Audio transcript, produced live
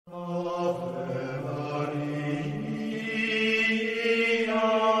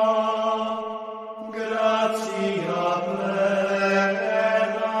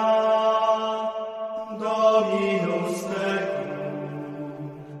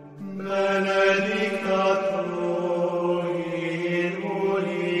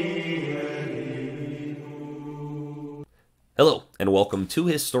Hello, and welcome to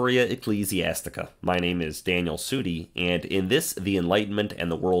Historia Ecclesiastica. My name is Daniel Sudi, and in this The Enlightenment and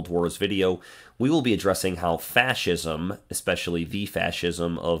the World Wars video, we will be addressing how fascism, especially the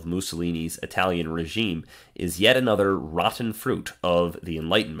fascism of Mussolini's Italian regime, is yet another rotten fruit of the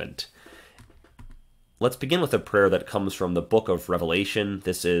Enlightenment. Let's begin with a prayer that comes from the Book of Revelation.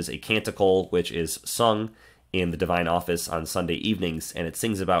 This is a canticle which is sung in the Divine Office on Sunday evenings, and it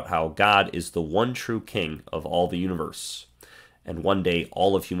sings about how God is the one true King of all the universe. And one day,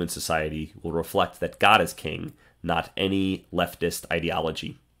 all of human society will reflect that God is king, not any leftist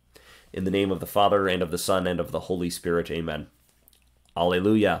ideology. In the name of the Father, and of the Son, and of the Holy Spirit, amen.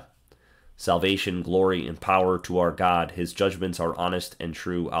 Alleluia. Salvation, glory, and power to our God. His judgments are honest and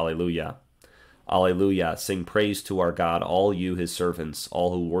true. Alleluia. Alleluia. Sing praise to our God, all you his servants,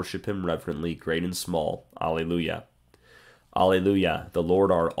 all who worship him reverently, great and small. Alleluia. Alleluia. The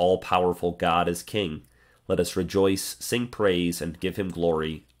Lord our all-powerful God is king. Let us rejoice, sing praise, and give him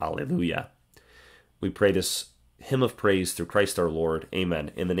glory. Alleluia. We pray this hymn of praise through Christ our Lord.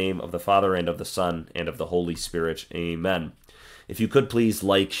 Amen. In the name of the Father, and of the Son, and of the Holy Spirit. Amen. If you could please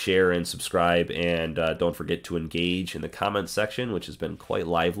like, share, and subscribe, and don't forget to engage in the comments section, which has been quite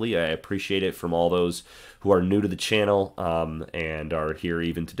lively. I appreciate it from all those who are new to the channel and are here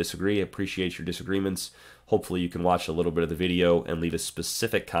even to disagree. I appreciate your disagreements. Hopefully you can watch a little bit of the video and leave a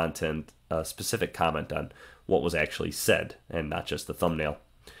specific comment on what was actually said, and not just the thumbnail.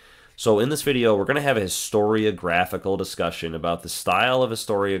 So in this video, we're going to have a historiographical discussion about the style of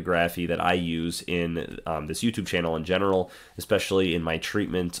historiography that I use in this YouTube channel in general, especially in my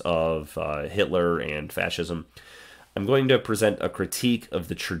treatment of Hitler and fascism. I'm going to present a critique of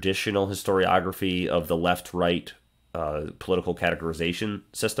the traditional historiography of the left-right political categorization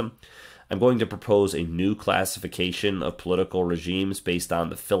system. I'm going to propose a new classification of political regimes based on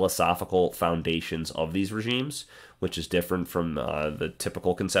the philosophical foundations of these regimes, which is different from the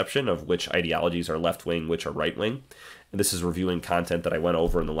typical conception of which ideologies are left-wing, which are right-wing. And this is reviewing content that I went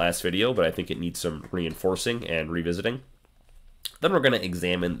over in the last video, but I think it needs some reinforcing and revisiting. Then we're going to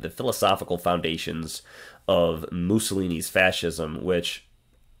examine the philosophical foundations of Mussolini's fascism, which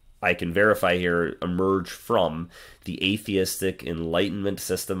I can verify here emerge from the atheistic Enlightenment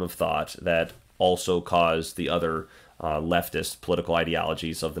system of thought that also caused the other leftist political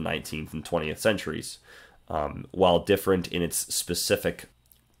ideologies of the 19th and 20th centuries. While different in its specific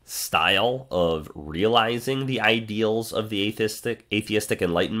style of realizing the ideals of the atheistic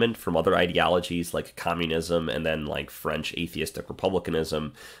Enlightenment from other ideologies like communism and then like French atheistic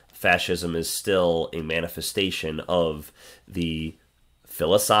republicanism, fascism is still a manifestation of the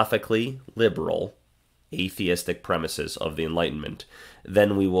philosophically liberal, atheistic premises of the Enlightenment.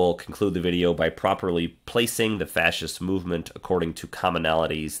 Then we will conclude the video by properly placing the fascist movement according to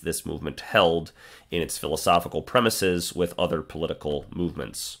commonalities this movement held in its philosophical premises with other political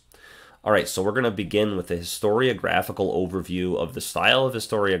movements. All right, so we're going to begin with a historiographical overview of the style of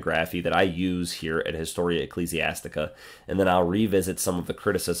historiography that I use here at Historia Ecclesiastica, and then I'll revisit some of the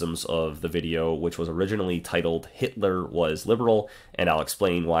criticisms of the video, which was originally titled Hitler Was Liberal, and I'll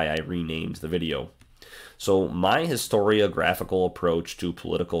explain why I renamed the video. So my historiographical approach to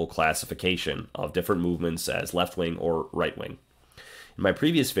political classification of different movements as left-wing or right-wing. In my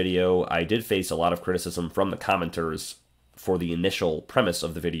previous video, I did face a lot of criticism from the commenters for the initial premise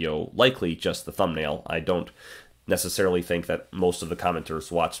of the video, likely just the thumbnail. I don't necessarily think that most of the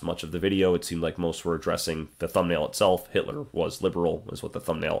commenters watched much of the video. It seemed like most were addressing the thumbnail itself. Hitler was liberal, is what the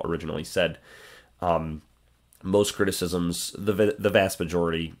thumbnail originally said. Most criticisms, the vast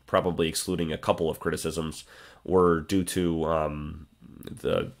majority, probably excluding a couple of criticisms, were due to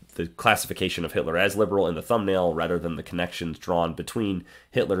the classification of Hitler as liberal in the thumbnail rather than the connections drawn between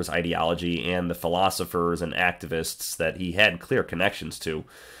Hitler's ideology and the philosophers and activists that he had clear connections to.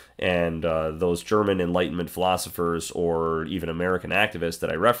 And those German Enlightenment philosophers or even American activists that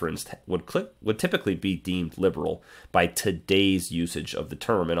I referenced would typically be deemed liberal by today's usage of the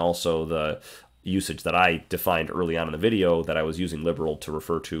term, and also the usage that I defined early on in the video, that I was using liberal to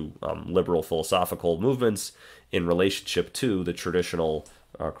refer to liberal philosophical movements in relationship to the traditional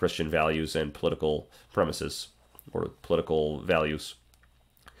Christian values and political premises or political values.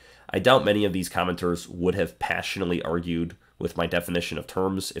 I doubt many of these commenters would have passionately argued with my definition of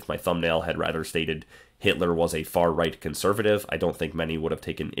terms if my thumbnail had rather stated Hitler was a far-right conservative. I don't think many would have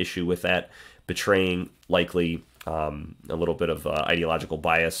taken issue with that, betraying likely a little bit of ideological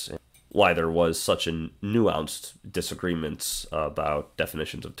bias why there was such a nuanced disagreements about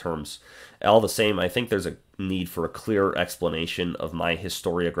definitions of terms. All the same, I think there's a need for a clear explanation of my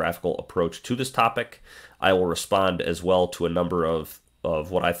historiographical approach to this topic. I will respond as well to a number of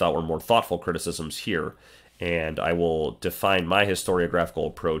what I thought were more thoughtful criticisms here, and I will define my historiographical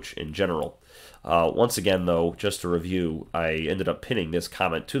approach in general. Once again, though, just to review, I ended up pinning this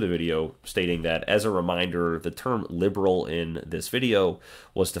comment to the video stating that, as a reminder, the term liberal in this video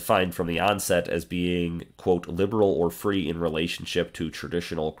was defined from the onset as being, quote, liberal or free in relationship to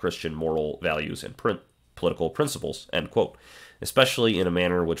traditional Christian moral values and political principles, end quote, especially in a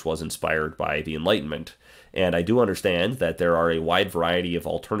manner which was inspired by the Enlightenment. And I do understand that there are a wide variety of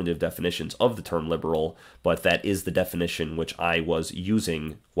alternative definitions of the term liberal, but that is the definition which I was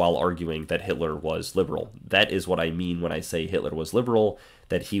using while arguing that Hitler was liberal. That is what I mean when I say Hitler was liberal,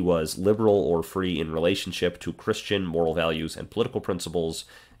 that he was liberal or free in relationship to Christian moral values and political principles,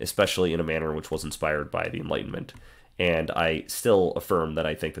 especially in a manner which was inspired by the Enlightenment. And I still affirm that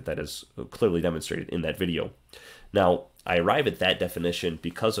I think that that is clearly demonstrated in that video. Now, I arrive at that definition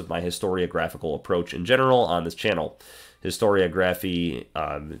because of my historiographical approach in general on this channel. Historiography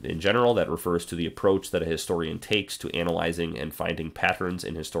in general, that refers to the approach that a historian takes to analyzing and finding patterns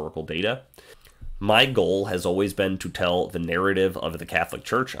in historical data. My goal has always been to tell the narrative of the Catholic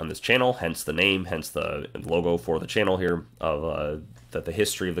Church on this channel, hence the name, hence the logo for the channel here, of that the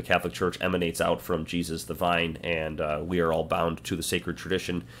history of the Catholic Church emanates out from Jesus the Vine, and we are all bound to the sacred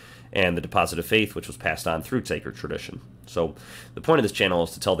tradition and the deposit of faith, which was passed on through sacred tradition. So the point of this channel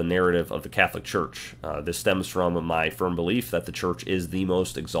is to tell the narrative of the Catholic Church. This stems from my firm belief that the Church is the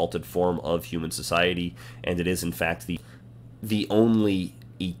most exalted form of human society, and it is in fact the only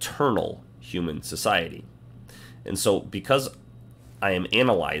eternal human society. And so because I am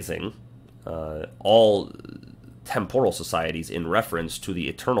analyzing all temporal societies in reference to the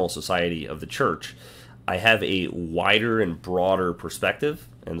eternal society of the Church, I have a wider and broader perspective.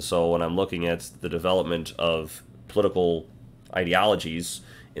 And so when I'm looking at the development of political ideologies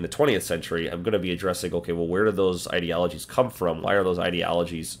in the 20th century, I'm going to be addressing, okay, well, where do those ideologies come from? Why are those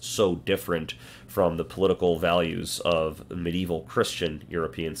ideologies so different from the political values of medieval Christian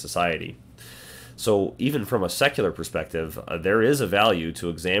European society? So even from a secular perspective, there is a value to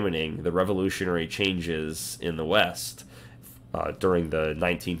examining the revolutionary changes in the West during the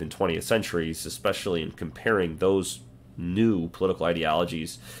 19th and 20th centuries, especially in comparing those new political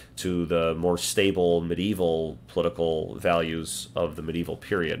ideologies to the more stable medieval political values of the medieval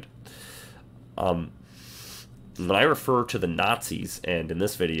period. When I refer to the Nazis, and in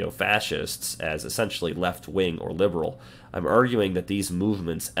this video fascists, as essentially left-wing or liberal, I'm arguing that these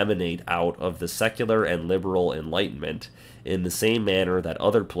movements emanate out of the secular and liberal Enlightenment in the same manner that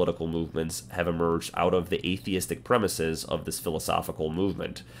other political movements have emerged out of the atheistic premises of this philosophical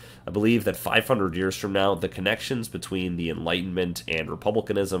movement. I believe that 500 years from now, the connections between the Enlightenment and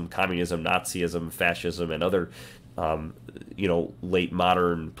republicanism, communism, Nazism, fascism, and other late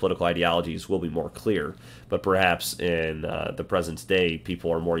modern political ideologies will be more clear. But perhaps in the present day,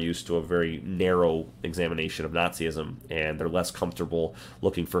 people are more used to a very narrow examination of Nazism, and they're less comfortable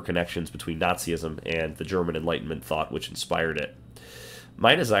looking for connections between Nazism and the German Enlightenment thought which inspired it.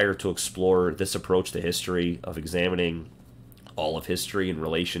 My desire to explore this approach to history, of examining all of history in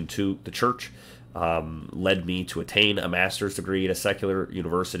relation to the Church, led me to attain a master's degree at a secular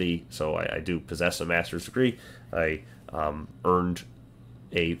university. So I do possess a master's degree. I earned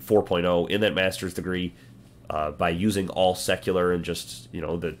a 4.0 in that master's degree by using all secular and just,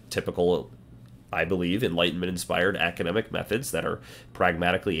 the typical, I believe, Enlightenment-inspired academic methods that are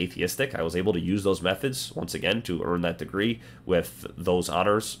pragmatically atheistic. I was able to use those methods, once again, to earn that degree with those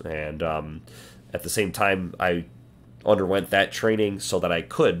honors. And at the same time, I underwent that training so that I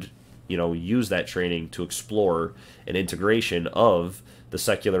could use that training to explore an integration of the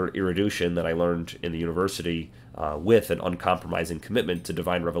secular erudition that I learned in the university with an uncompromising commitment to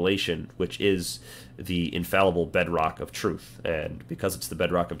divine revelation, which is the infallible bedrock of truth. And because it's the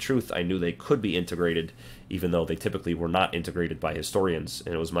bedrock of truth, I knew they could be integrated, even though they typically were not integrated by historians.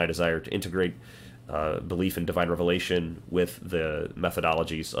 And it was my desire to integrate belief in divine revelation with the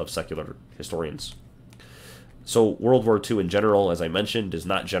methodologies of secular historians. So World War II in general, as I mentioned, is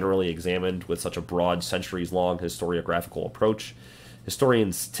not generally examined with such a broad, centuries-long historiographical approach.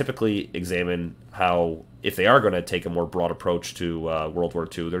 Historians typically examine how, if they are going to take a more broad approach to World War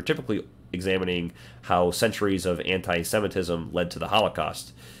II, they're typically examining how centuries of anti-Semitism led to the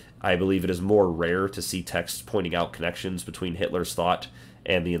Holocaust. I believe it is more rare to see texts pointing out connections between Hitler's thought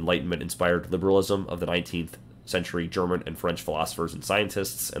and the Enlightenment-inspired liberalism of the 19th century German and French philosophers and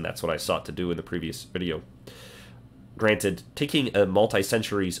scientists, and that's what I sought to do in the previous video. Granted, taking a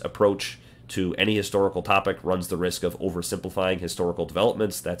multi-centuries approach to any historical topic runs the risk of oversimplifying historical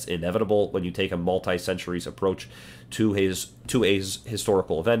developments. That's inevitable when you take a multi-centuries approach to a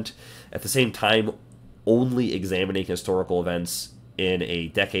historical event. At the same time, only examining historical events in a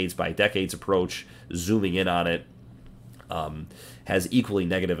decades by decades approach, zooming in on it, has equally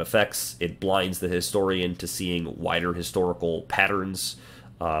negative effects. It blinds the historian to seeing wider historical patterns,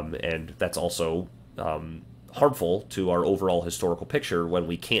 and that's also harmful to our overall historical picture when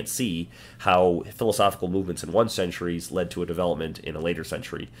we can't see how philosophical movements in one century led to a development in a later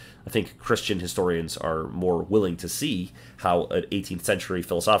century. I think Christian historians are more willing to see how an 18th century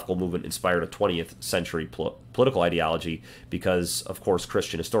philosophical movement inspired a 20th century political ideology because, of course,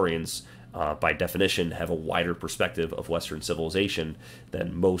 Christian historians, by definition, have a wider perspective of Western civilization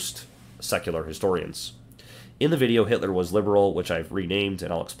than most secular historians. In the video, Hitler was liberal, which I've renamed,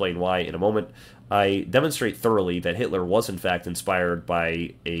 and I'll explain why in a moment. I demonstrate thoroughly that Hitler was in fact inspired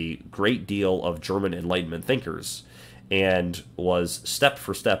by a great deal of German Enlightenment thinkers, and was step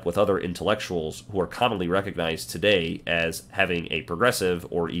for step with other intellectuals who are commonly recognized today as having a progressive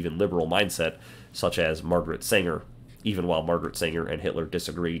or even liberal mindset, such as Margaret Sanger, even while Margaret Sanger and Hitler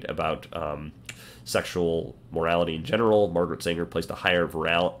disagreed about sexual morality in general. Margaret Sanger placed a higher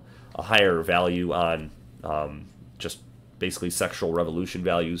value on just basically sexual revolution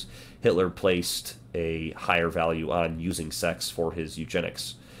values. Hitler placed a higher value on using sex for his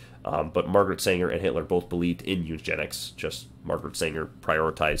eugenics. But Margaret Sanger and Hitler both believed in eugenics, just Margaret Sanger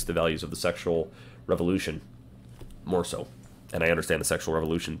prioritized the values of the sexual revolution more so. And I understand the sexual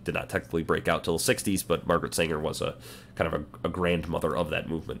revolution did not technically break out till the 60s, but Margaret Sanger was a kind of a grandmother of that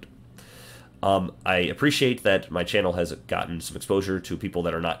movement. I appreciate that my channel has gotten some exposure to people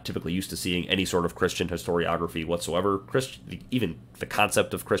that are not typically used to seeing any sort of Christian historiography whatsoever. Even the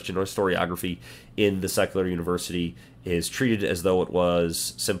concept of Christian historiography in the secular university is treated as though it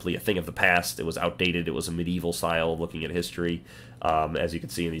was simply a thing of the past. It was outdated. It was a medieval style of looking at history. As you can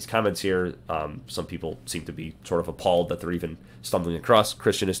see in these comments here, some people seem to be sort of appalled that they're even stumbling across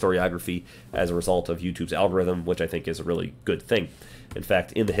Christian historiography as a result of YouTube's algorithm, which I think is a really good thing. In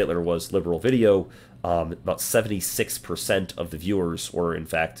fact, in the Hitler was liberal video, about 76% of the viewers were, in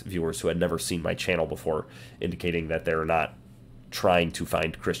fact, viewers who had never seen my channel before, indicating that they're not trying to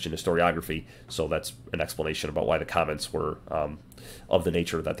find Christian historiography. So that's an explanation about why the comments were of the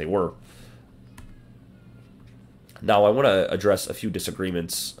nature that they were. Now, I want to address a few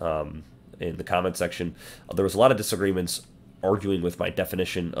disagreements in the comment section. There was a lot of disagreements arguing with my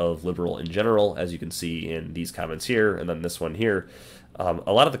definition of liberal in general, as you can see in these comments here, and then this one here.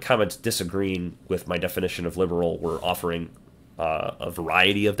 A lot of the comments disagreeing with my definition of liberal were offering a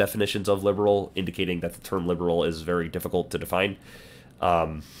variety of definitions of liberal, indicating that the term liberal is very difficult to define.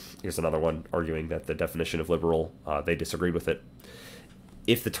 Here's another one arguing that the definition of liberal, they disagreed with it.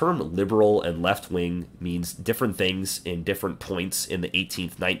 If the term liberal and left-wing means different things in different points in the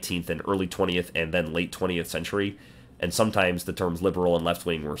 18th, 19th, and early 20th, and then late 20th century, and sometimes the terms liberal and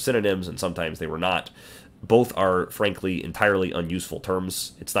left-wing were synonyms, and sometimes they were not, both are, frankly, entirely unuseful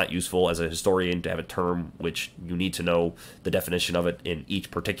terms. It's not useful as a historian to have a term which you need to know the definition of it in each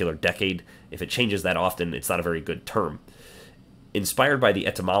particular decade. If it changes that often, it's not a very good term. Inspired by the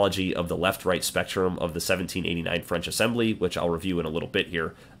etymology of the left-right spectrum of the 1789 French Assembly, which I'll review in a little bit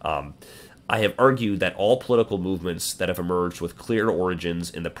here, I have argued that all political movements that have emerged with clear origins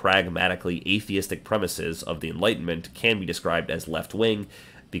in the pragmatically atheistic premises of the Enlightenment can be described as left-wing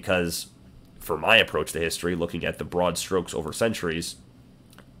because, for my approach to history, looking at the broad strokes over centuries,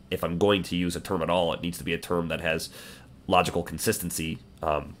 if I'm going to use a term at all, it needs to be a term that has logical consistency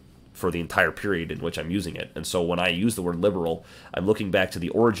for the entire period in which I'm using it. And so when I use the word liberal, I'm looking back to the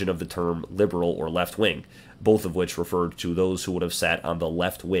origin of the term liberal or left-wing, both of which referred to those who would have sat on the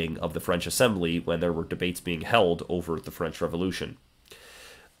left wing of the French Assembly when there were debates being held over the French Revolution.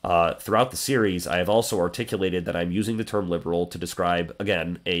 Throughout the series, I have also articulated that I'm using the term liberal to describe,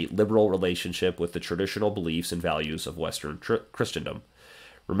 again, a liberal relationship with the traditional beliefs and values of Western Christendom.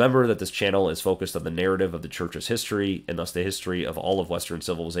 Remember that this channel is focused on the narrative of the Church's history, and thus the history of all of Western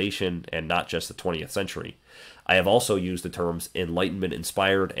civilization, and not just the 20th century. I have also used the terms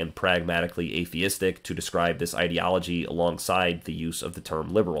Enlightenment-inspired and pragmatically atheistic to describe this ideology alongside the use of the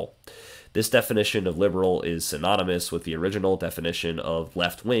term liberal. This definition of liberal is synonymous with the original definition of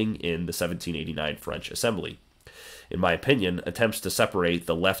left-wing in the 1789 French Assembly. In my opinion, attempts to separate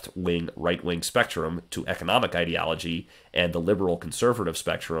the left-wing, right-wing spectrum to economic ideology and the liberal-conservative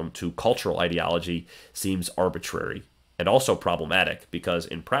spectrum to cultural ideology seems arbitrary and also problematic because,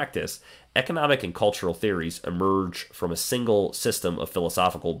 in practice, economic and cultural theories emerge from a single system of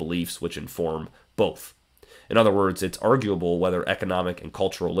philosophical beliefs which inform both. In other words, it's arguable whether economic and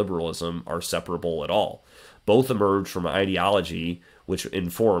cultural liberalism are separable at all. Both emerge from an ideology which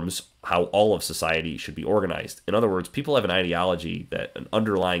informs how all of society should be organized. In other words, people have an ideology, that an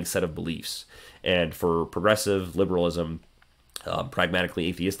underlying set of beliefs. And for progressive liberalism, pragmatically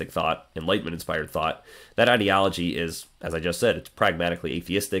atheistic thought, Enlightenment-inspired thought, that ideology is, as I just said, it's pragmatically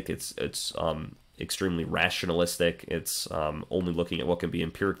atheistic. It's extremely rationalistic. It's only looking at what can be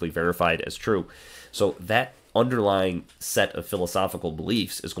empirically verified as true. So that underlying set of philosophical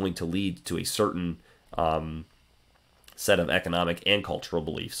beliefs is going to lead to a certain set of economic and cultural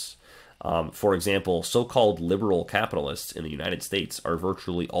beliefs. For example, so-called liberal capitalists in the United States are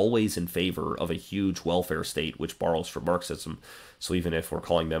virtually always in favor of a huge welfare state which borrows from Marxism. So even if we're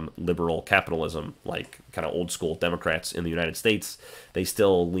calling them liberal capitalism, like kind of old school Democrats in the United States, they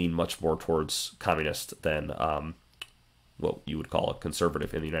still lean much more towards communist than what you would call a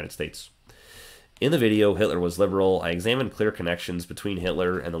conservative in the United States. In the video, Hitler was liberal, I examined clear connections between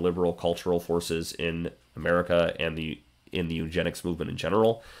Hitler and the liberal cultural forces in America and in the eugenics movement in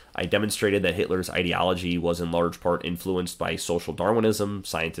general. I demonstrated that Hitler's ideology was in large part influenced by social Darwinism,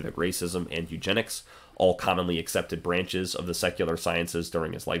 scientific racism, and eugenics, all commonly accepted branches of the secular sciences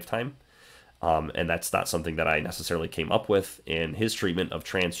during his lifetime. And that's not something that I necessarily came up with. In his treatment of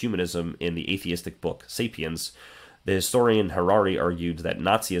transhumanism in the atheistic book Sapiens, the historian Harari argued that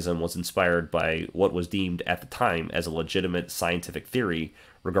Nazism was inspired by what was deemed at the time as a legitimate scientific theory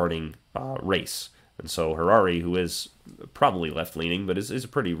regarding race. And so Harari, who is probably left-leaning, but is a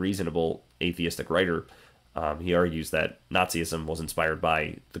pretty reasonable atheistic writer, he argues that Nazism was inspired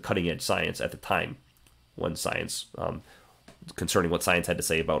by the cutting-edge science at the time, when science, concerning what science had to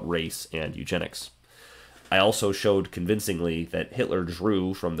say about race and eugenics. I also showed convincingly that Hitler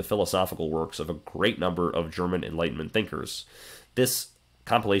drew from the philosophical works of a great number of German Enlightenment thinkers. This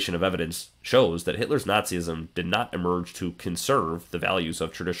compilation of evidence shows that Hitler's Nazism did not emerge to conserve the values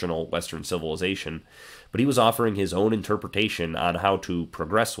of traditional Western civilization, but he was offering his own interpretation on how to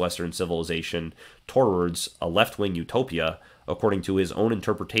progress Western civilization towards a left-wing utopia according to his own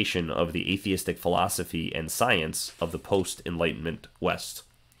interpretation of the atheistic philosophy and science of the post-Enlightenment West.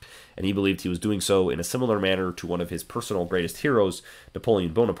 And he believed he was doing so in a similar manner to one of his personal greatest heroes,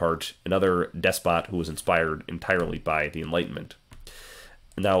 Napoleon Bonaparte, another despot who was inspired entirely by the Enlightenment.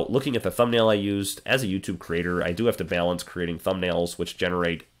 Now, looking at the thumbnail I used, as a YouTube creator, I do have to balance creating thumbnails which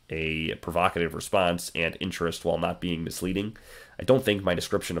generate a provocative response and interest while not being misleading. I don't think my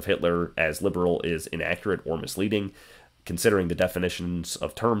description of Hitler as liberal is inaccurate or misleading, considering the definitions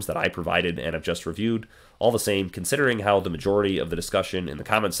of terms that I provided and have just reviewed. All the same, considering how the majority of the discussion in the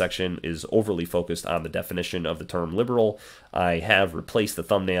comments section is overly focused on the definition of the term liberal, I have replaced the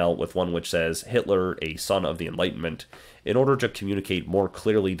thumbnail with one which says Hitler, a son of the Enlightenment, in order to communicate more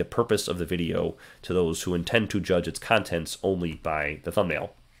clearly the purpose of the video to those who intend to judge its contents only by the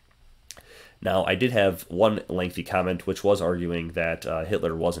thumbnail. Now, I did have one lengthy comment which was arguing that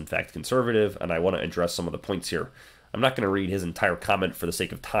Hitler was in fact conservative, and I want to address some of the points here. I'm not going to read his entire comment for the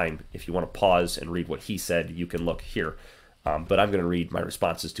sake of time. If you want to pause and read what he said, you can look here. But I'm going to read my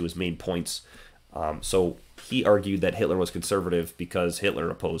responses to his main points. So he argued that Hitler was conservative because Hitler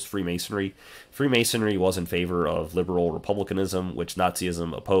opposed Freemasonry. Freemasonry was in favor of liberal republicanism, which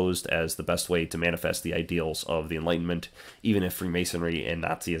Nazism opposed as the best way to manifest the ideals of the Enlightenment, even if Freemasonry and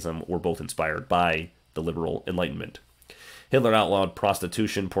Nazism were both inspired by the liberal Enlightenment. Hitler outlawed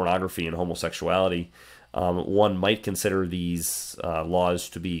prostitution, pornography, and homosexuality. One might consider these laws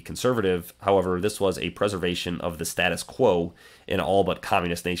to be conservative. However, this was a preservation of the status quo in all but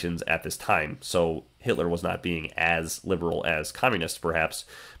communist nations at this time. So Hitler was not being as liberal as communists, perhaps,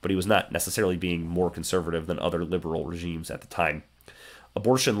 but he was not necessarily being more conservative than other liberal regimes at the time.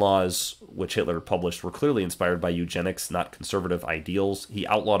 Abortion laws, which Hitler published, were clearly inspired by eugenics, not conservative ideals. He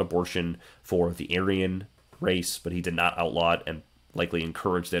outlawed abortion for the Aryan race, but he did not outlaw it and likely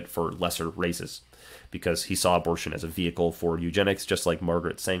encouraged it for lesser races, because he saw abortion as a vehicle for eugenics, just like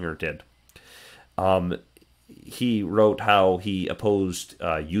Margaret Sanger did. He wrote how he opposed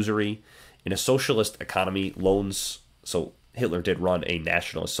usury. In a socialist economy, loans, so Hitler did run a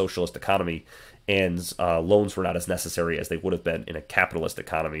nationalist socialist economy, and loans were not as necessary as they would have been in a capitalist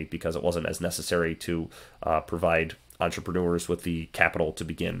economy, because it wasn't as necessary to provide entrepreneurs with the capital to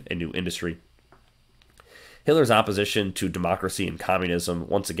begin a new industry. Hitler's opposition to democracy and communism,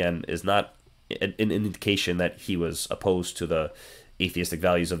 once again, is not an indication that he was opposed to the atheistic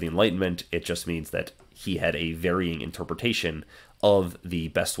values of the Enlightenment. It just means that he had a varying interpretation of the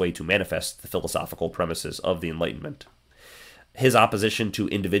best way to manifest the philosophical premises of the Enlightenment. His opposition to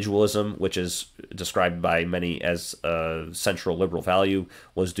individualism, which is described by many as a central liberal value,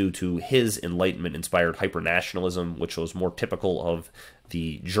 was due to his Enlightenment-inspired hypernationalism, which was more typical of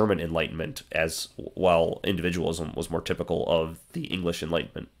the German Enlightenment, as while individualism was more typical of the English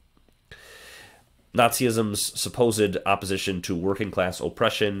Enlightenment. Nazism's supposed opposition to working-class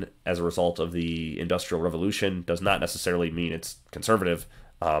oppression as a result of the Industrial Revolution does not necessarily mean it's conservative.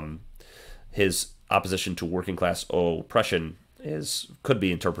 His opposition to working-class oppression could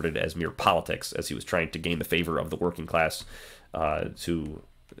be interpreted as mere politics, as he was trying to gain the favor of the working class to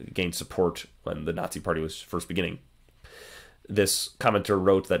gain support when the Nazi Party was first beginning. This commenter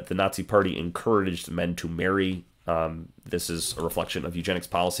wrote that the Nazi Party encouraged men to marry. This is a reflection of eugenics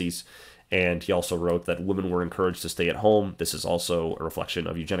policies. And he also wrote that women were encouraged to stay at home. This is also a reflection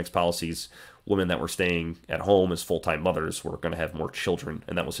of eugenics policies. Women that were staying at home as full-time mothers were going to have more children,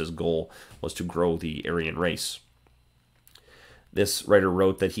 and that was his goal, was to grow the Aryan race. This writer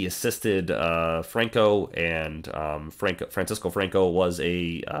wrote that he assisted Franco, and Francisco Franco was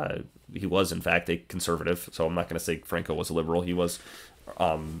he was in fact a conservative. So I'm not going to say Franco was a liberal. He was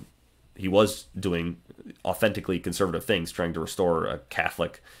doing authentically conservative things, trying to restore a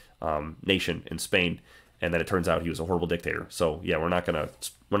Catholic nation in Spain, and then it turns out he was a horrible dictator. So yeah, we're not gonna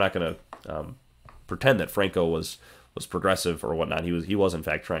pretend that Franco was progressive or whatnot. He was in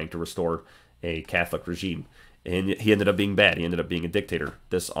fact trying to restore a Catholic regime, and he ended up being bad. He ended up being a dictator.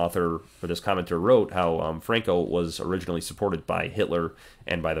 This author, or this commenter, wrote how Franco was originally supported by Hitler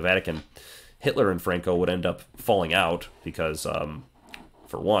and by the Vatican. Hitler and Franco would end up falling out because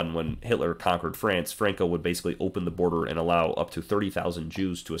for one, when Hitler conquered France, Franco would basically open the border and allow up to 30,000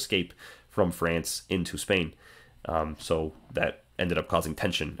 Jews to escape from France into Spain. So that ended up causing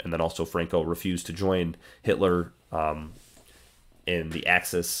tension. And then also Franco refused to join Hitler in the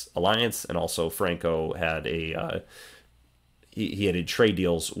Axis alliance. And also Franco had he had trade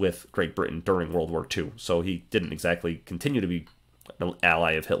deals with Great Britain during World War II. So he didn't exactly continue to be an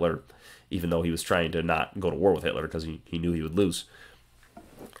ally of Hitler, even though he was trying to not go to war with Hitler because he knew he would lose.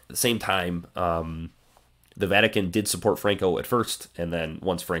 At the same time, the Vatican did support Franco at first, and then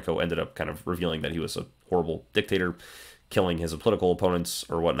once Franco ended up kind of revealing that he was a horrible dictator, killing his political opponents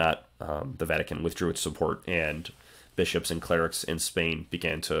or whatnot, the Vatican withdrew its support, and bishops and clerics in Spain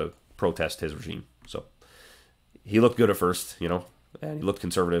began to protest his regime. So he looked good at first, and he looked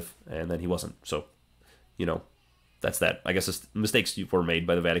conservative, and then he wasn't. So, that's that. I guess mistakes were made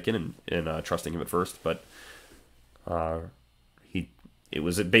by the Vatican in trusting him at first, but it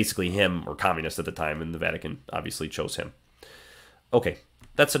was basically him or communist at the time, and the Vatican obviously chose him. Okay,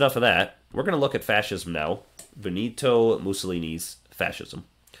 that's enough of that. We're going to look at fascism now. Benito Mussolini's fascism.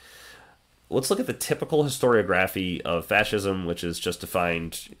 Let's look at the typical historiography of fascism, which is just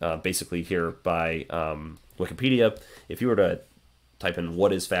defined basically here by Wikipedia. If you were to type in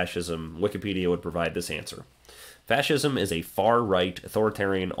what is fascism, Wikipedia would provide this answer. Fascism is a far-right,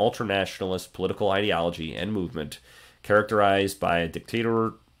 authoritarian, ultranationalist political ideology and movement characterized by a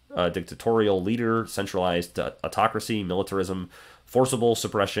dictatorial leader, centralized autocracy, militarism, forcible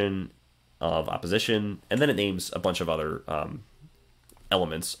suppression of opposition, and then it names a bunch of other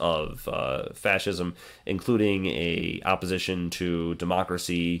elements of fascism, including a opposition to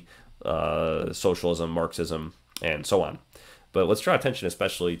democracy, socialism, Marxism, and so on. But let's draw attention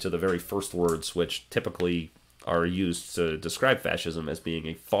especially to the very first words, which typically are used to describe fascism as being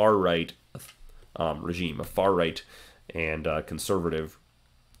a far-right regime, a far-right and conservative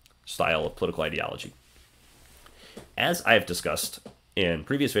style of political ideology. As I have discussed in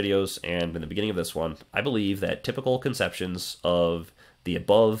previous videos and in the beginning of this one, I believe that typical conceptions of the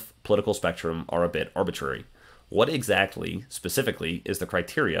above political spectrum are a bit arbitrary. What exactly, specifically, is the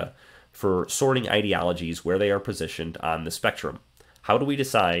criteria for sorting ideologies where they are positioned on the spectrum? How do we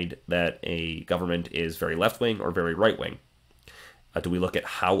decide that a government is very left-wing or very right-wing? Do we look at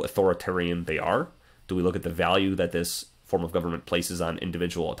how authoritarian they are? Do we look at the value that this form of government places on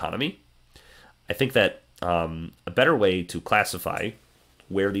individual autonomy? I think that a better way to classify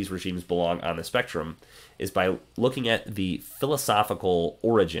where these regimes belong on the spectrum is by looking at the philosophical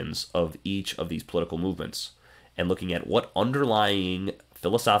origins of each of these political movements and looking at what underlying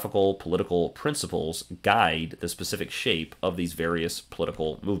philosophical political principles guide the specific shape of these various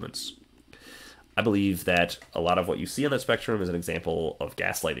political movements. I believe that a lot of what you see on that spectrum is an example of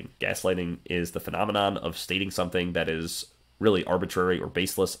gaslighting. Gaslighting is the phenomenon of stating something that is really arbitrary or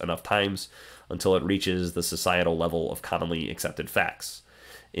baseless enough times until it reaches the societal level of commonly accepted facts.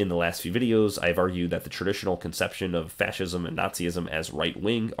 In the last few videos, I've argued that the traditional conception of fascism and Nazism as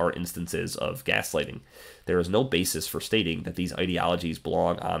right-wing are instances of gaslighting. There is no basis for stating that these ideologies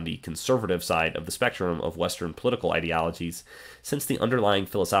belong on the conservative side of the spectrum of Western political ideologies, since the underlying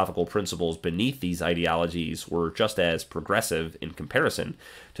philosophical principles beneath these ideologies were just as progressive in comparison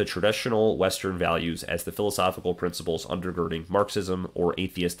to traditional Western values as the philosophical principles undergirding Marxism or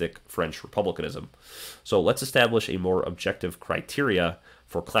atheistic French republicanism. So let's establish a more objective criteria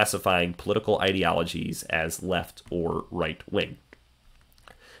for classifying political ideologies as left or right wing.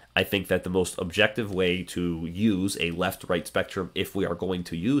 I think that the most objective way to use a left-right spectrum, if we are going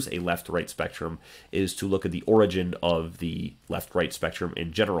to use a left-right spectrum, is to look at the origin of the left-right spectrum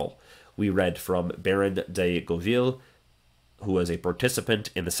in general. We read from Baron de Gauville, who was a participant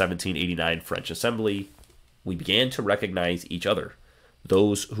in the 1789 French Assembly. We began to recognize each other.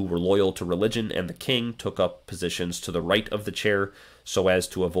 Those who were loyal to religion and the king took up positions to the right of the chair so as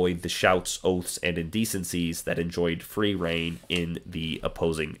to avoid the shouts, oaths, and indecencies that enjoyed free reign in the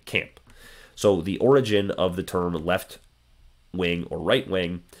opposing camp. So the origin of the term left wing or right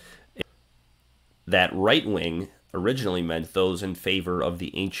wing, that right wing originally meant those in favor of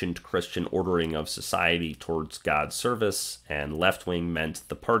the ancient Christian ordering of society towards God's service, and left wing meant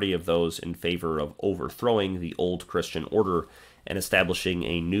the party of those in favor of overthrowing the old Christian order and establishing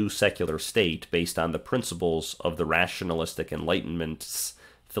a new secular state based on the principles of the rationalistic Enlightenment's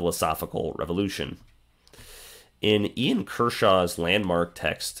philosophical revolution. In Ian Kershaw's landmark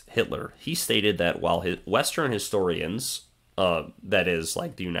text, Hitler, he stated that while Western historians, that is,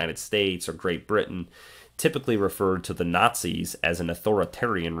 like the United States or Great Britain, typically referred to the Nazis as an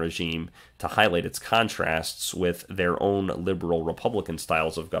authoritarian regime to highlight its contrasts with their own liberal Republican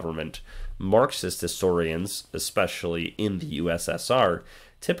styles of government, Marxist historians, especially in the USSR,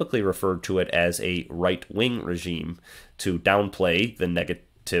 typically referred to it as a right-wing regime to downplay the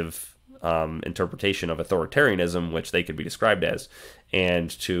negative interpretation of authoritarianism, which they could be described as,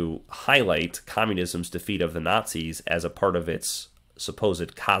 and to highlight communism's defeat of the Nazis as a part of its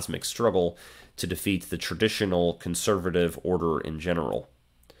supposed cosmic struggle to defeat the traditional conservative order in general.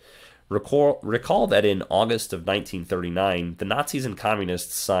 Recall that in August of 1939, the Nazis and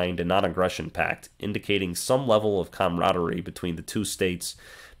Communists signed a non-aggression pact, indicating some level of camaraderie between the two states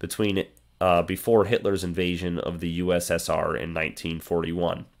before Hitler's invasion of the USSR in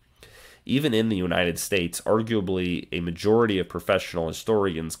 1941. Even in the United States, arguably a majority of professional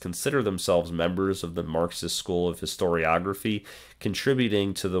historians consider themselves members of the Marxist school of historiography,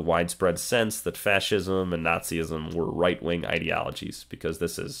 contributing to the widespread sense that fascism and Nazism were right-wing ideologies, because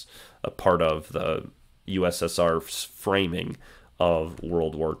this is a part of the USSR's framing of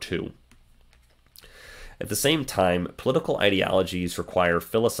World War II. At the same time, political ideologies require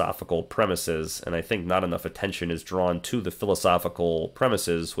philosophical premises, and I think not enough attention is drawn to the philosophical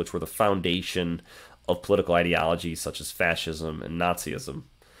premises which were the foundation of political ideologies such as fascism and Nazism.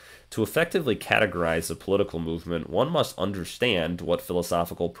 To effectively categorize a political movement, one must understand what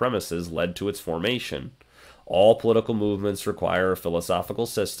philosophical premises led to its formation. All political movements require a philosophical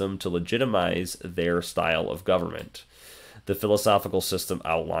system to legitimize their style of government. The philosophical system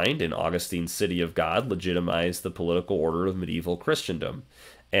outlined in Augustine's City of God legitimized the political order of medieval Christendom.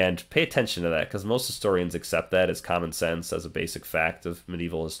 And pay attention to that, because most historians accept that as common sense, as a basic fact of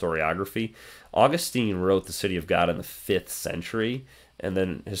medieval historiography. Augustine wrote the City of God in the 5th century, and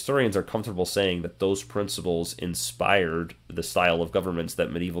then historians are comfortable saying that those principles inspired the style of governments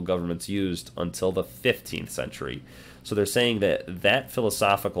that medieval governments used until the 15th century. So they're saying that that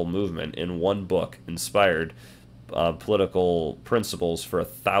philosophical movement in one book inspired political principles for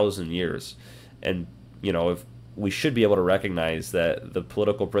 1,000 years. And, you know, if we should be able to recognize that the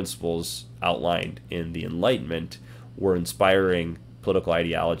political principles outlined in the Enlightenment were inspiring political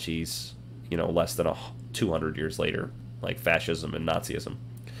ideologies, you know, less than 200 years later, like fascism and Nazism.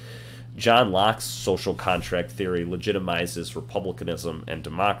 John Locke's social contract theory legitimizes republicanism and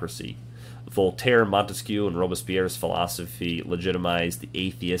democracy. Voltaire, Montesquieu, and Robespierre's philosophy legitimized the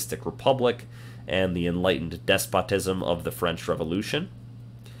atheistic republic and the enlightened despotism of the French Revolution.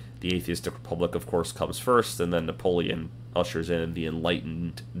 The atheistic republic, of course, comes first, and then Napoleon ushers in the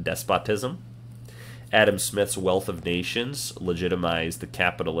enlightened despotism. Adam Smith's Wealth of Nations legitimized the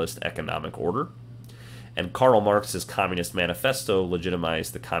capitalist economic order. And Karl Marx's Communist Manifesto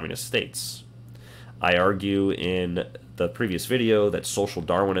legitimized the communist states. I argue in the previous video that social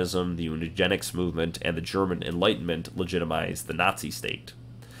Darwinism, the eugenics movement, and the German Enlightenment legitimized the Nazi state.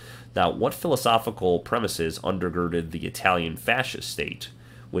 Now, what philosophical premises undergirded the Italian fascist state,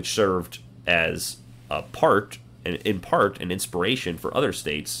 which served as in part, an inspiration for other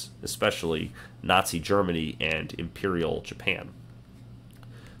states, especially Nazi Germany and Imperial Japan?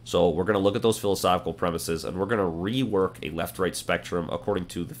 So we're going to look at those philosophical premises, and we're going to rework a left-right spectrum according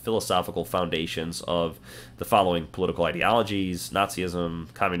to the philosophical foundations of the following political ideologies: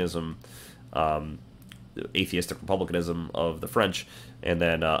 Nazism, communism, atheistic republicanism of the French, and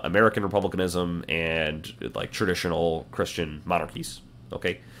then American republicanism, and like traditional Christian monarchies.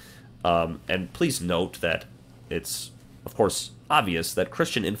 Okay, and please note that it's, of course, obvious that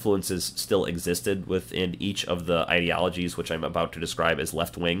Christian influences still existed within each of the ideologies which I'm about to describe as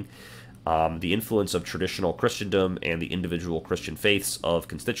left-wing. The influence of traditional Christendom and the individual Christian faiths of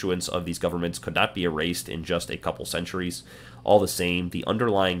constituents of these governments could not be erased in just a couple centuries. All the same, the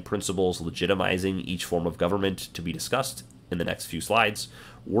underlying principles legitimizing each form of government to be discussed in the next few slides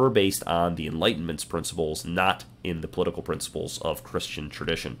were based on the Enlightenment's principles, not in the political principles of Christian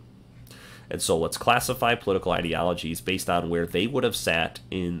tradition. And so let's classify political ideologies based on where they would have sat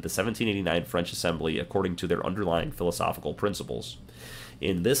in the 1789 French Assembly according to their underlying philosophical principles.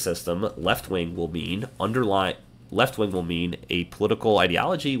 In this system, left-wing will mean a political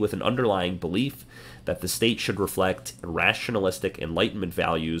ideology with an underlying belief that the state should reflect rationalistic Enlightenment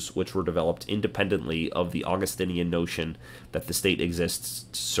values which were developed independently of the Augustinian notion that the state exists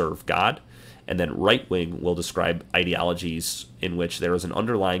to serve God. And then right-wing will describe ideologies in which there is an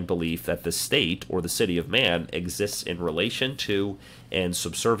underlying belief that the state, or the city of man, exists in relation to and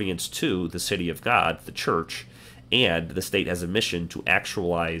subservience to the city of God, the church, and the state has a mission to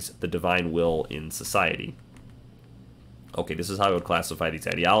actualize the divine will in society. Okay, this is how I would classify these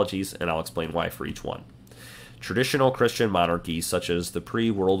ideologies, and I'll explain why for each one. Traditional Christian monarchies, such as the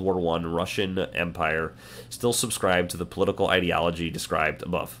pre-World War I Russian Empire, still subscribe to the political ideology described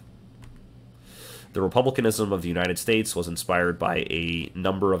above. The republicanism of the United States was inspired by a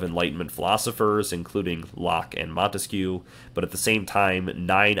number of Enlightenment philosophers, including Locke and Montesquieu, but at the same time,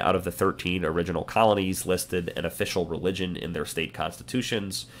 9 out of the 13 original colonies listed an official religion in their state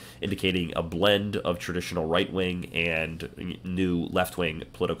constitutions, indicating a blend of traditional right-wing and new left-wing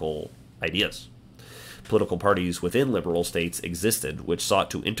political ideas. Political parties within liberal states existed, which sought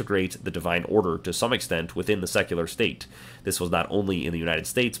to integrate the divine order to some extent within the secular state. This was not only in the United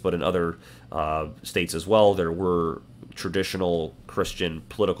States, but in other states as well. There were traditional Christian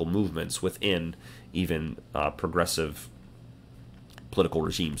political movements within even progressive political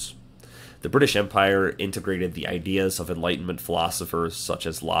regimes. The British Empire integrated the ideas of Enlightenment philosophers such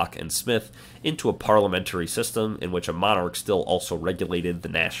as Locke and Smith into a parliamentary system in which a monarch still also regulated the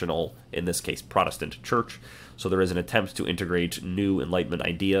national, in this case Protestant, church. So there is an attempt to integrate new Enlightenment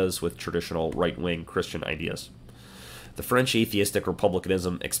ideas with traditional right-wing Christian ideas. The French atheistic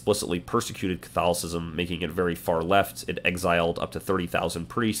republicanism explicitly persecuted Catholicism, making it very far left. It exiled up to 30,000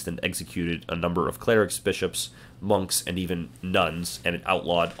 priests and executed a number of clerics, bishops, monks, and even nuns, and it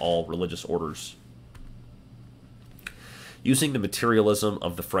outlawed all religious orders. Using the materialism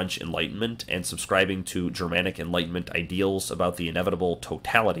of the French Enlightenment and subscribing to Germanic Enlightenment ideals about the inevitable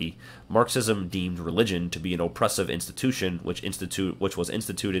totality, Marxism deemed religion to be an oppressive institution which was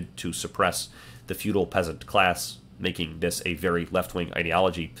instituted to suppress the feudal peasant class, making this a very left-wing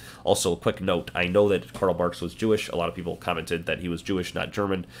ideology. Also, a quick note, I know that Karl Marx was Jewish. A lot of people commented that he was Jewish, not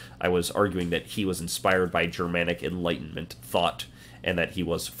German. I was arguing that he was inspired by Germanic Enlightenment thought and that he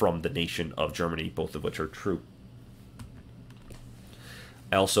was from the nation of Germany, both of which are true.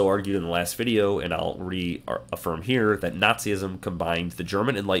 I also argued in the last video, and I'll reaffirm here, that Nazism combined the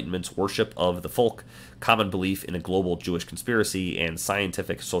German Enlightenment's worship of the folk, common belief in a global Jewish conspiracy, and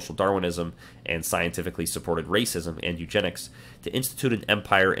scientific social Darwinism, and scientifically supported racism and eugenics, to institute an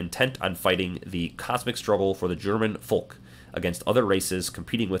empire intent on fighting the cosmic struggle for the German folk against other races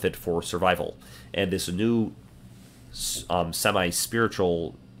competing with it for survival. And this new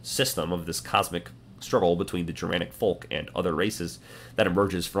semi-spiritual system of this cosmic struggle between the Germanic folk and other races that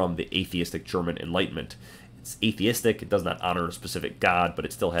emerges from the atheistic German Enlightenment. It's atheistic, it does not honor a specific god, but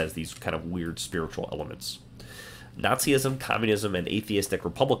it still has these kind of weird spiritual elements. Nazism, communism, and atheistic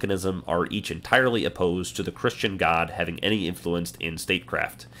republicanism are each entirely opposed to the Christian God having any influence in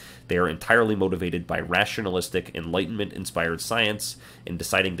statecraft. They are entirely motivated by rationalistic, Enlightenment-inspired science in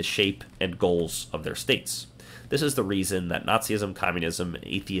deciding the shape and goals of their states. This is the reason that Nazism, communism, and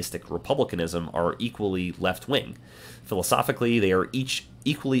atheistic republicanism are equally left-wing. Philosophically, they are each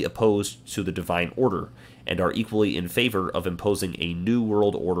equally opposed to the divine order, and are equally in favor of imposing a new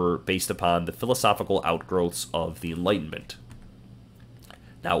world order based upon the philosophical outgrowths of the Enlightenment.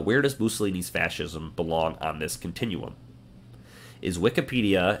 Now, where does Mussolini's fascism belong on this continuum? Is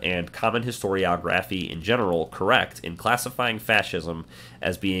Wikipedia and common historiography in general correct in classifying fascism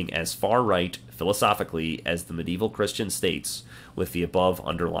as being as far right philosophically as the medieval Christian states with the above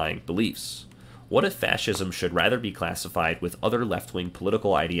underlying beliefs? What if fascism should rather be classified with other left-wing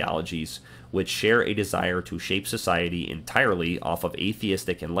political ideologies which share a desire to shape society entirely off of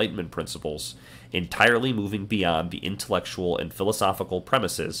atheistic Enlightenment principles, entirely moving beyond the intellectual and philosophical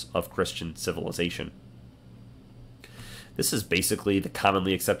premises of Christian civilization? This is basically the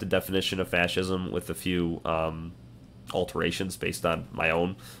commonly accepted definition of fascism, with a few alterations based on my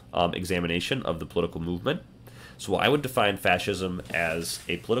own examination of the political movement. So I would define fascism as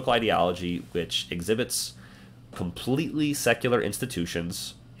a political ideology which exhibits completely secular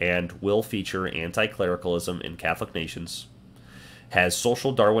institutions and will feature anti-clericalism in Catholic nations, has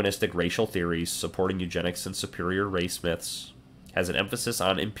social Darwinistic racial theories supporting eugenics and superior race myths, has an emphasis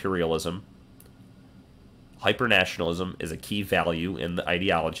on imperialism. Hypernationalism is a key value in the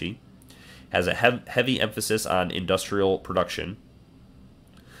ideology, has a heavy emphasis on industrial production,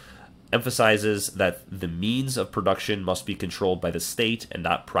 emphasizes that the means of production must be controlled by the state and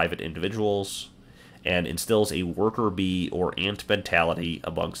not private individuals, and instills a worker bee or ant mentality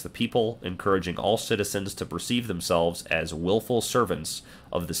amongst the people, encouraging all citizens to perceive themselves as willful servants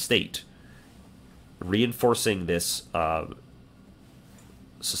of the state, reinforcing this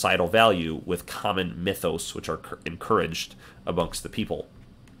societal value with common mythos which are encouraged amongst the people.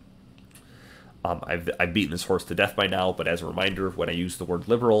 I've beaten this horse to death by now, but as a reminder, when I use the word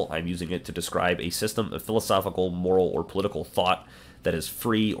liberal, I'm using it to describe a system of philosophical, moral, or political thought that is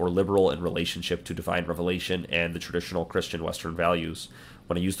free or liberal in relationship to divine revelation and the traditional Christian Western values.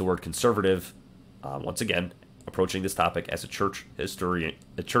 When I use the word conservative, once again, approaching this topic as a church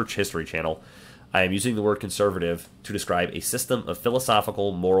history channel, I am using the word conservative to describe a system of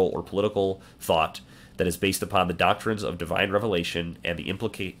philosophical, moral, or political thought that is based upon the doctrines of divine revelation and the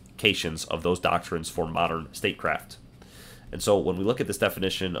implications of those doctrines for modern statecraft. And so when we look at this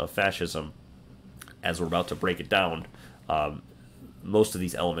definition of fascism, as we're about to break it down, most of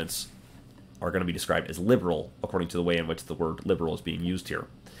these elements are going to be described as liberal, according to the way in which the word liberal is being used here.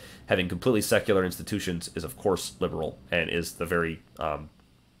 Having completely secular institutions is, of course, liberal, and is the very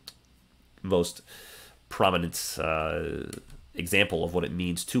most prominent example of what it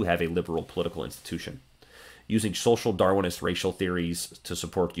means to have a liberal political institution. Using social Darwinist racial theories to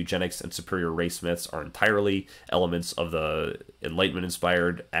support eugenics and superior race myths are entirely elements of the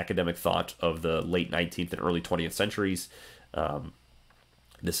Enlightenment-inspired academic thought of the late 19th and early 20th centuries.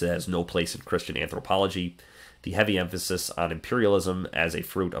 This has no place in Christian anthropology. The heavy emphasis on imperialism as a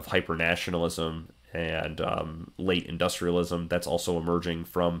fruit of hypernationalism and late industrialism, that's also emerging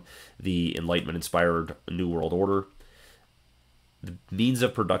from the Enlightenment-inspired New World Order. The means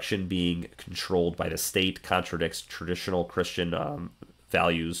of production being controlled by the state contradicts traditional Christian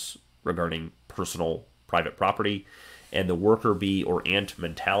values regarding personal private property, and the worker bee or ant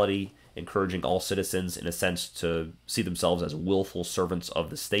mentality, encouraging all citizens in a sense to see themselves as willful servants of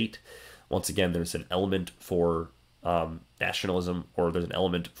the state. Once again, there's an element for nationalism, or there's an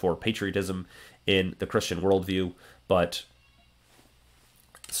element for patriotism in the Christian worldview, but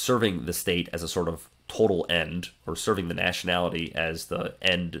serving the state as a sort of total end, or serving the nationality as the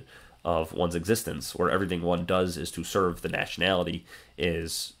end of one's existence, where everything one does is to serve the nationality,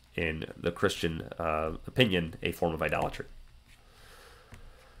 is, in the Christian opinion, a form of idolatry.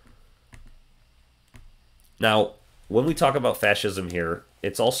 Now, when we talk about fascism here,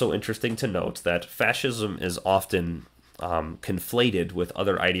 it's also interesting to note that fascism is often conflated with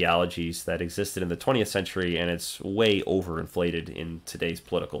other ideologies that existed in the 20th century, and it's way overinflated in today's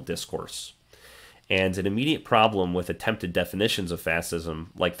political discourse. And an immediate problem with attempted definitions of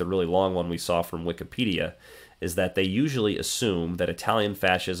fascism, like the really long one we saw from Wikipedia, is that they usually assume that Italian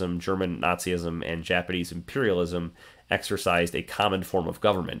fascism, German Nazism, and Japanese imperialism exercised a common form of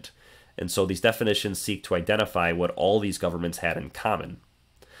government. And so these definitions seek to identify what all these governments had in common.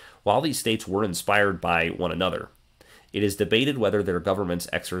 While these states were inspired by one another, it is debated whether their governments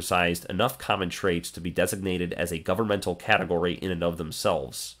exercised enough common traits to be designated as a governmental category in and of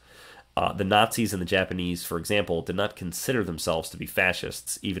themselves. The Nazis and the Japanese, for example, did not consider themselves to be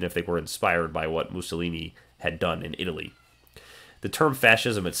fascists, even if they were inspired by what Mussolini had done in Italy. The term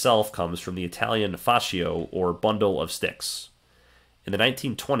fascism itself comes from the Italian fascio, or bundle of sticks. In the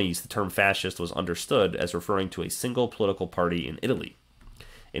 1920s, the term fascist was understood as referring to a single political party in Italy.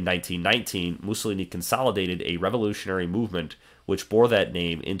 In 1919, Mussolini consolidated a revolutionary movement which bore that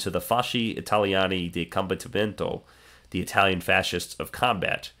name into the Fasci Italiani di Combattimento, the Italian fascists of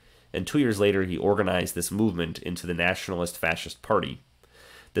combat, and 2 years later he organized this movement into the Nationalist Fascist Party.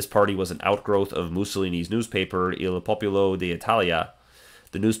 This party was an outgrowth of Mussolini's newspaper Il Popolo d'Italia.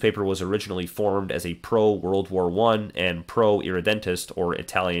 The newspaper was originally formed as a pro-World War I and pro-irredentist or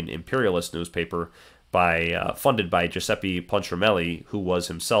Italian imperialist newspaper, funded by Giuseppe Pontramelli, who was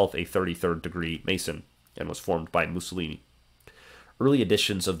himself a 33rd degree Mason and was formed by Mussolini. Early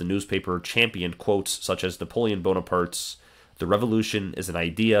editions of the newspaper championed quotes such as Napoleon Bonaparte's "The revolution is an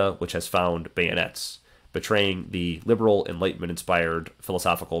idea which has found bayonets," betraying the liberal Enlightenment-inspired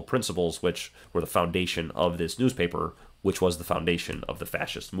philosophical principles which were the foundation of this newspaper, which was the foundation of the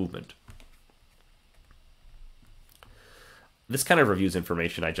fascist movement. This kind of reviews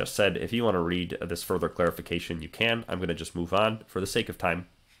information I just said. If you want to read this further clarification, you can. I'm going to just move on for the sake of time.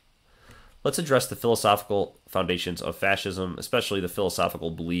 Let's address the philosophical foundations of fascism, especially the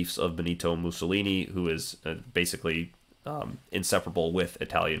philosophical beliefs of Benito Mussolini, who is basically inseparable with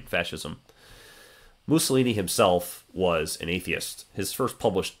Italian fascism. Mussolini himself was an atheist. His first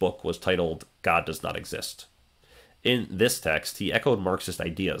published book was titled "God Does Not Exist." In this text, he echoed Marxist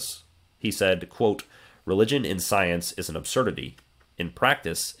ideas. He said, quote, "Religion in science is an absurdity, in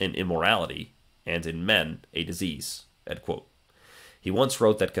practice an immorality, and in men a disease," end quote. He once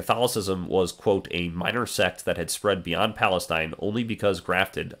wrote that Catholicism was, quote, "a minor sect that had spread beyond Palestine only because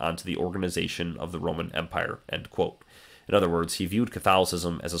grafted onto the organization of the Roman Empire," end quote. In other words, he viewed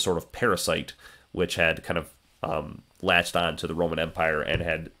Catholicism as a sort of parasite which had kind of latched on to the Roman Empire and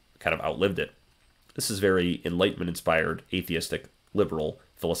had kind of outlived it. This is very Enlightenment-inspired, atheistic, liberal,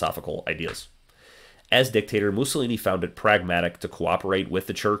 philosophical ideas. As dictator, Mussolini found it pragmatic to cooperate with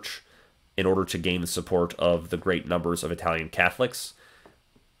the church in order to gain the support of the great numbers of Italian Catholics.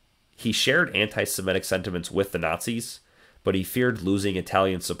 He shared anti-Semitic sentiments with the Nazis, but he feared losing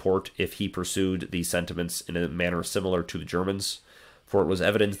Italian support if he pursued these sentiments in a manner similar to the Germans, for it was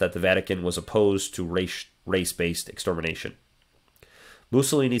evident that the Vatican was opposed to race-based extermination.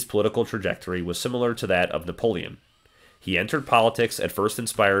 Mussolini's political trajectory was similar to that of Napoleon. He entered politics at first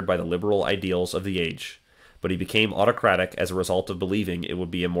inspired by the liberal ideals of the age, but he became autocratic as a result of believing it would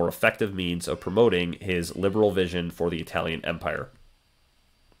be a more effective means of promoting his liberal vision for the Italian Empire.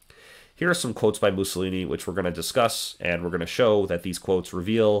 Here are some quotes by Mussolini, which we're going to discuss, and we're going to show that these quotes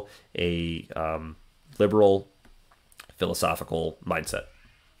reveal a liberal philosophical mindset.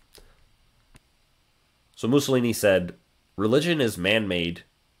 So Mussolini said, "Religion is man-made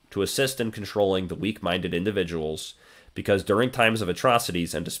to assist in controlling the weak-minded individuals because during times of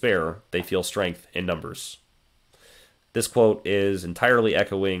atrocities and despair, they feel strength in numbers." This quote is entirely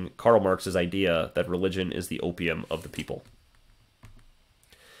echoing Karl Marx's idea that religion is the opium of the people.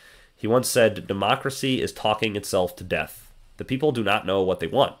 He once said, "Democracy is talking itself to death. The people do not know what they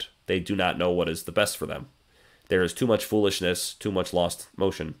want. They do not know what is the best for them. There is too much foolishness, too much lost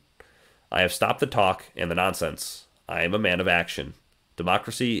motion. I have stopped the talk and the nonsense. I am a man of action.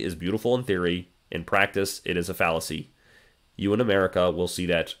 Democracy is beautiful in theory. In practice, it is a fallacy. You in America will see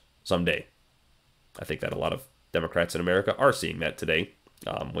that someday." I think that a lot of Democrats in America are seeing that today.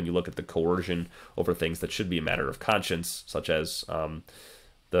 When you look at the coercion over things that should be a matter of conscience, such as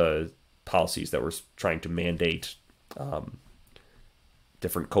the policies that were trying to mandate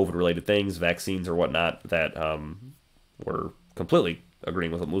different COVID-related things, vaccines or whatnot, that were completely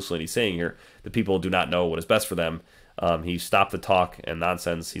agreeing with what Mussolini's saying here. The people do not know what is best for them. He stopped the talk and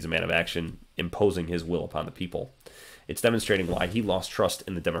nonsense. He's a man of action, imposing his will upon the people. It's demonstrating why he lost trust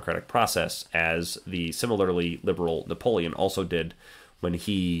in the democratic process, as the similarly liberal Napoleon also did when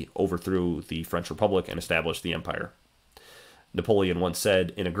he overthrew the French Republic and established the empire. Napoleon once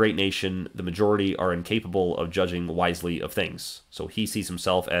said, "In a great nation, the majority are incapable of judging wisely of things." So he sees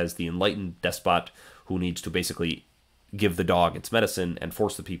himself as the enlightened despot who needs to basically give the dog its medicine and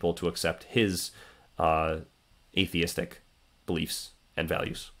force the people to accept his atheistic beliefs and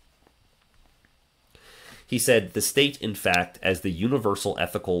values. He said, "The state, in fact, as the universal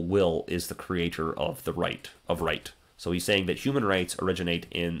ethical will, is the creator of the right, of right." So he's saying that human rights originate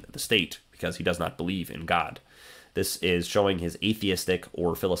in the state because he does not believe in God. This is showing his atheistic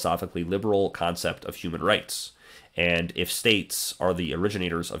or philosophically liberal concept of human rights. And if states are the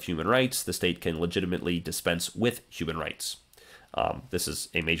originators of human rights, the state can legitimately dispense with human rights. This is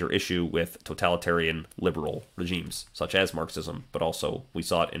a major issue with totalitarian liberal regimes, such as Marxism, but also we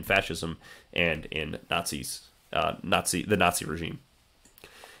saw it in fascism and in the Nazi regime.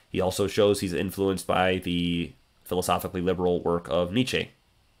 He also shows he's influenced by the philosophically liberal work of Nietzsche.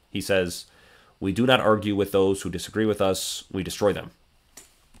 He says, "We do not argue with those who disagree with us, we destroy them."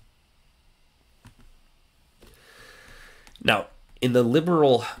 Now, in the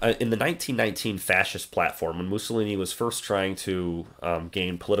 1919 fascist platform, when Mussolini was first trying to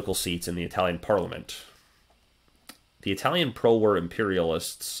gain political seats in the Italian parliament, the Italian pro-war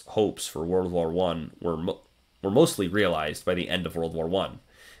imperialists' hopes for World War I were mostly realized by the end of World War I.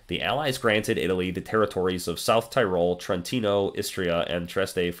 The Allies granted Italy the territories of South Tyrol, Trentino, Istria, and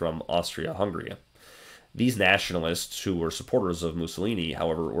Trieste from Austria-Hungary. These nationalists, who were supporters of Mussolini,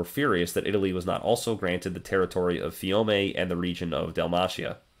 however, were furious that Italy was not also granted the territory of Fiume and the region of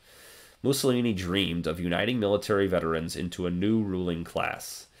Dalmatia. Mussolini dreamed of uniting military veterans into a new ruling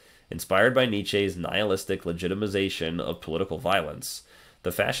class. Inspired by Nietzsche's nihilistic legitimization of political violence,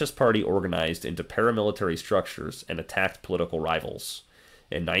 the Fascist Party organized into paramilitary structures and attacked political rivals.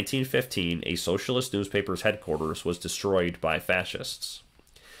 In 1915, a socialist newspaper's headquarters was destroyed by fascists.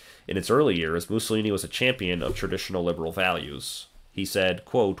 In its early years, Mussolini was a champion of traditional liberal values. He said,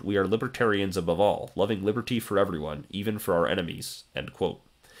 quote, "We are libertarians above all, loving liberty for everyone, even for our enemies," end quote.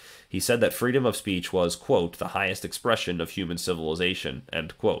 He said that freedom of speech was, quote, "the highest expression of human civilization,"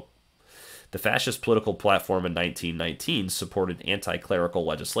 end quote. The fascist political platform in 1919 supported anti-clerical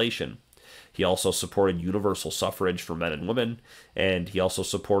legislation. He also supported universal suffrage for men and women, and he also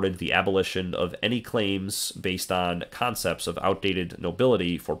supported the abolition of any claims based on concepts of outdated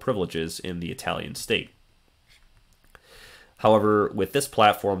nobility for privileges in the Italian state. However, with this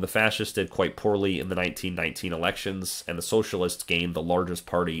platform, the fascists did quite poorly in the 1919 elections, and the socialists gained the largest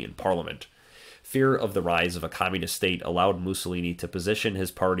party in parliament. Fear of the rise of a communist state allowed Mussolini to position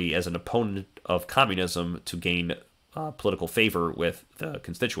his party as an opponent of communism to gain political favor with the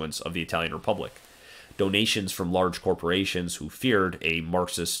constituents of the Italian Republic. Donations from large corporations who feared a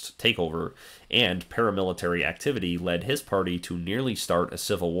Marxist takeover and paramilitary activity led his party to nearly start a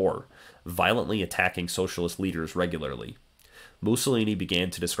civil war, violently attacking socialist leaders regularly. Mussolini began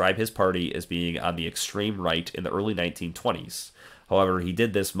to describe his party as being on the extreme right in the early 1920s. However, he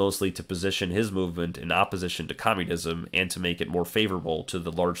did this mostly to position his movement in opposition to communism and to make it more favorable to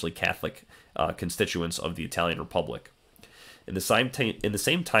the largely Catholic constituents of the Italian Republic. In the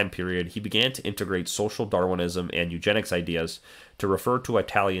same time period, he began to integrate social Darwinism and eugenics ideas to refer to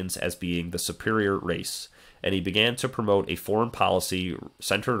Italians as being the superior race, and he began to promote a foreign policy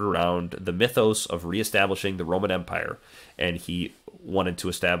centered around the mythos of reestablishing the Roman Empire, and he wanted to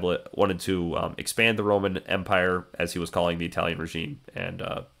expand the Roman Empire, as he was calling the Italian regime, and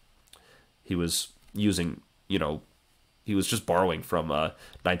he was using, he was just borrowing from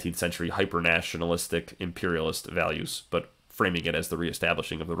 19th century hyper-nationalistic imperialist values, but framing it as the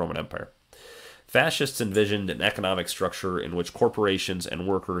reestablishing of the Roman Empire. Fascists envisioned an economic structure in which corporations and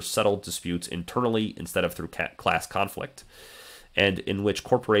workers settled disputes internally instead of through class conflict, and in which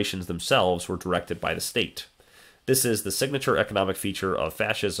corporations themselves were directed by the state. This is the signature economic feature of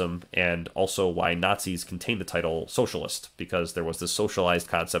fascism, and also why Nazis contained the title socialist, because there was this socialized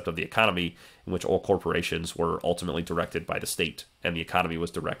concept of the economy in which all corporations were ultimately directed by the state, and the economy was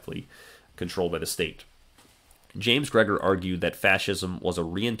directly controlled by the state. James Gregor argued that fascism was a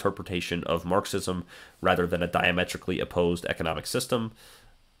reinterpretation of Marxism rather than a diametrically opposed economic system.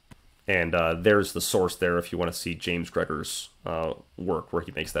 And there's the source there if you want to see James Gregor's work where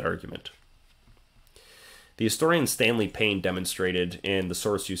he makes that argument. The historian Stanley Payne demonstrated in the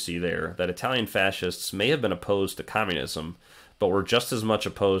source you see there that Italian fascists may have been opposed to communism, but were just as much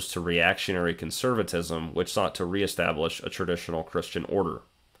opposed to reactionary conservatism, which sought to reestablish a traditional Christian order.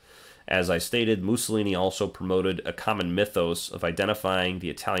 As I stated, Mussolini also promoted a common mythos of identifying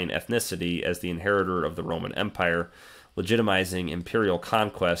the Italian ethnicity as the inheritor of the Roman Empire, legitimizing imperial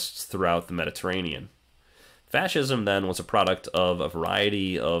conquests throughout the Mediterranean. Fascism, then, was a product of a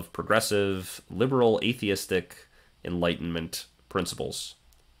variety of progressive, liberal, atheistic Enlightenment principles,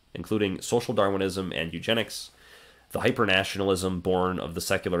 including social Darwinism and eugenics, the hypernationalism born of the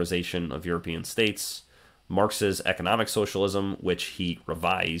secularization of European states, Marx's economic socialism, which he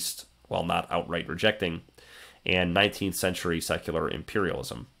revised while not outright rejecting, and 19th century secular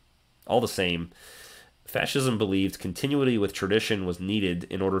imperialism. All the same, fascism believed continuity with tradition was needed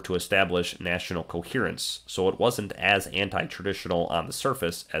in order to establish national coherence, so it wasn't as anti-traditional on the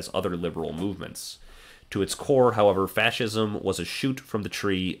surface as other liberal movements. To its core, however, fascism was a shoot from the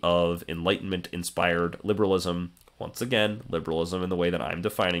tree of Enlightenment-inspired liberalism. Once again, liberalism in the way that I'm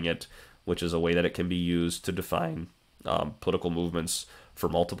defining it, which is a way that it can be used to define political movements for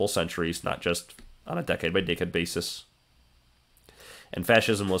multiple centuries, not just on a decade-by-decade basis. And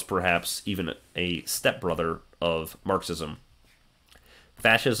fascism was perhaps even a stepbrother of Marxism.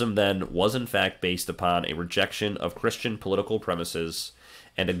 Fascism, then, was in fact based upon a rejection of Christian political premises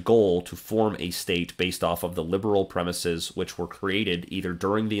and a goal to form a state based off of the liberal premises which were created either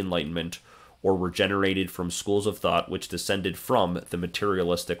during the Enlightenment or were generated from schools of thought which descended from the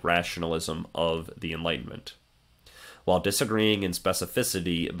materialistic rationalism of the Enlightenment. While disagreeing in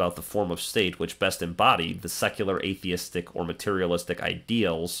specificity about the form of state which best embodied the secular, atheistic, or materialistic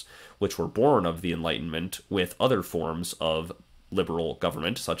ideals which were born of the Enlightenment with other forms of liberal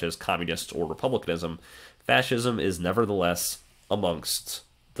government, such as communist or republicanism, fascism is nevertheless amongst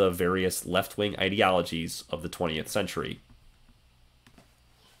the various left-wing ideologies of the 20th century.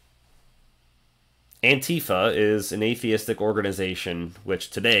 Antifa is an atheistic organization which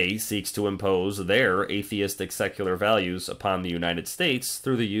today seeks to impose their atheistic secular values upon the United States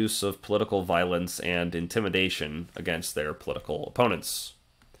through the use of political violence and intimidation against their political opponents.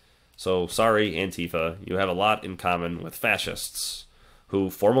 So, sorry, Antifa, you have a lot in common with fascists, who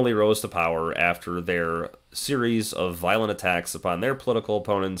formally rose to power after their series of violent attacks upon their political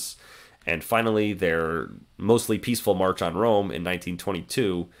opponents, and finally their mostly peaceful march on Rome in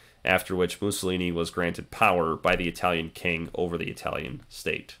 1922, after which Mussolini was granted power by the Italian king over the Italian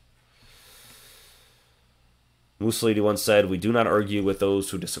state. Mussolini once said, "We do not argue with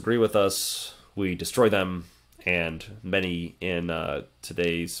those who disagree with us, we destroy them," and many in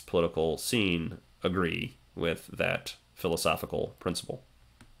today's political scene agree with that philosophical principle.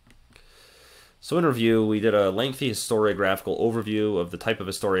 So in review, we did a lengthy historiographical overview of the type of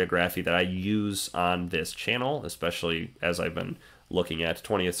historiography that I use on this channel, especially as I've been looking at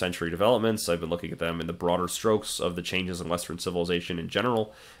 20th century developments. I've been looking at them in the broader strokes of the changes in Western civilization in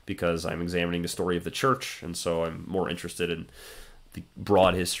general, because I'm examining the story of the church, and so I'm more interested in the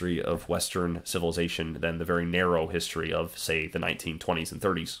broad history of Western civilization than the very narrow history of, say, the 1920s and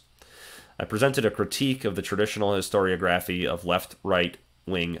 30s. I presented a critique of the traditional historiography of left-right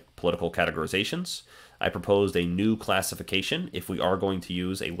wing political categorizations. I proposed a new classification. If we are going to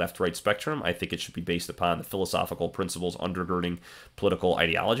use a left-right spectrum, I think it should be based upon the philosophical principles undergirding political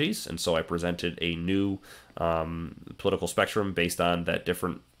ideologies, and so I presented a new political spectrum based on that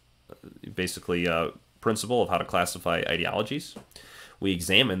different, principle of how to classify ideologies. We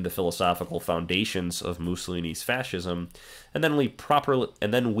examined the philosophical foundations of Mussolini's fascism, and then we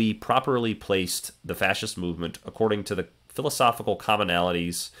properly placed the fascist movement according to the philosophical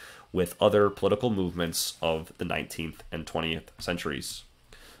commonalities with other political movements of the 19th and 20th centuries.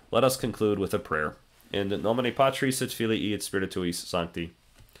 Let us conclude with a prayer. In nomine Patris et Filii et Spirituis Sancti.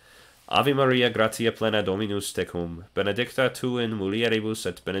 Ave Maria, gratia plena Dominus tecum, benedicta tu in mulieribus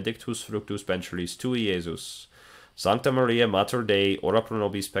et benedictus fructus ventris tui, Iesus. Sancta Maria, Mater Dei, ora pro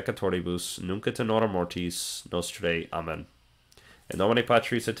nobis peccatoribus, nunc et in hora mortis nostrae. Amen. In nomine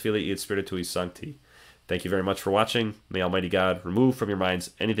Patris et Filii et Spirituis Sancti. Thank you very much for watching. May Almighty God remove from your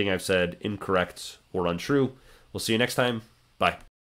minds anything I've said incorrect or untrue. We'll see you next time. Bye.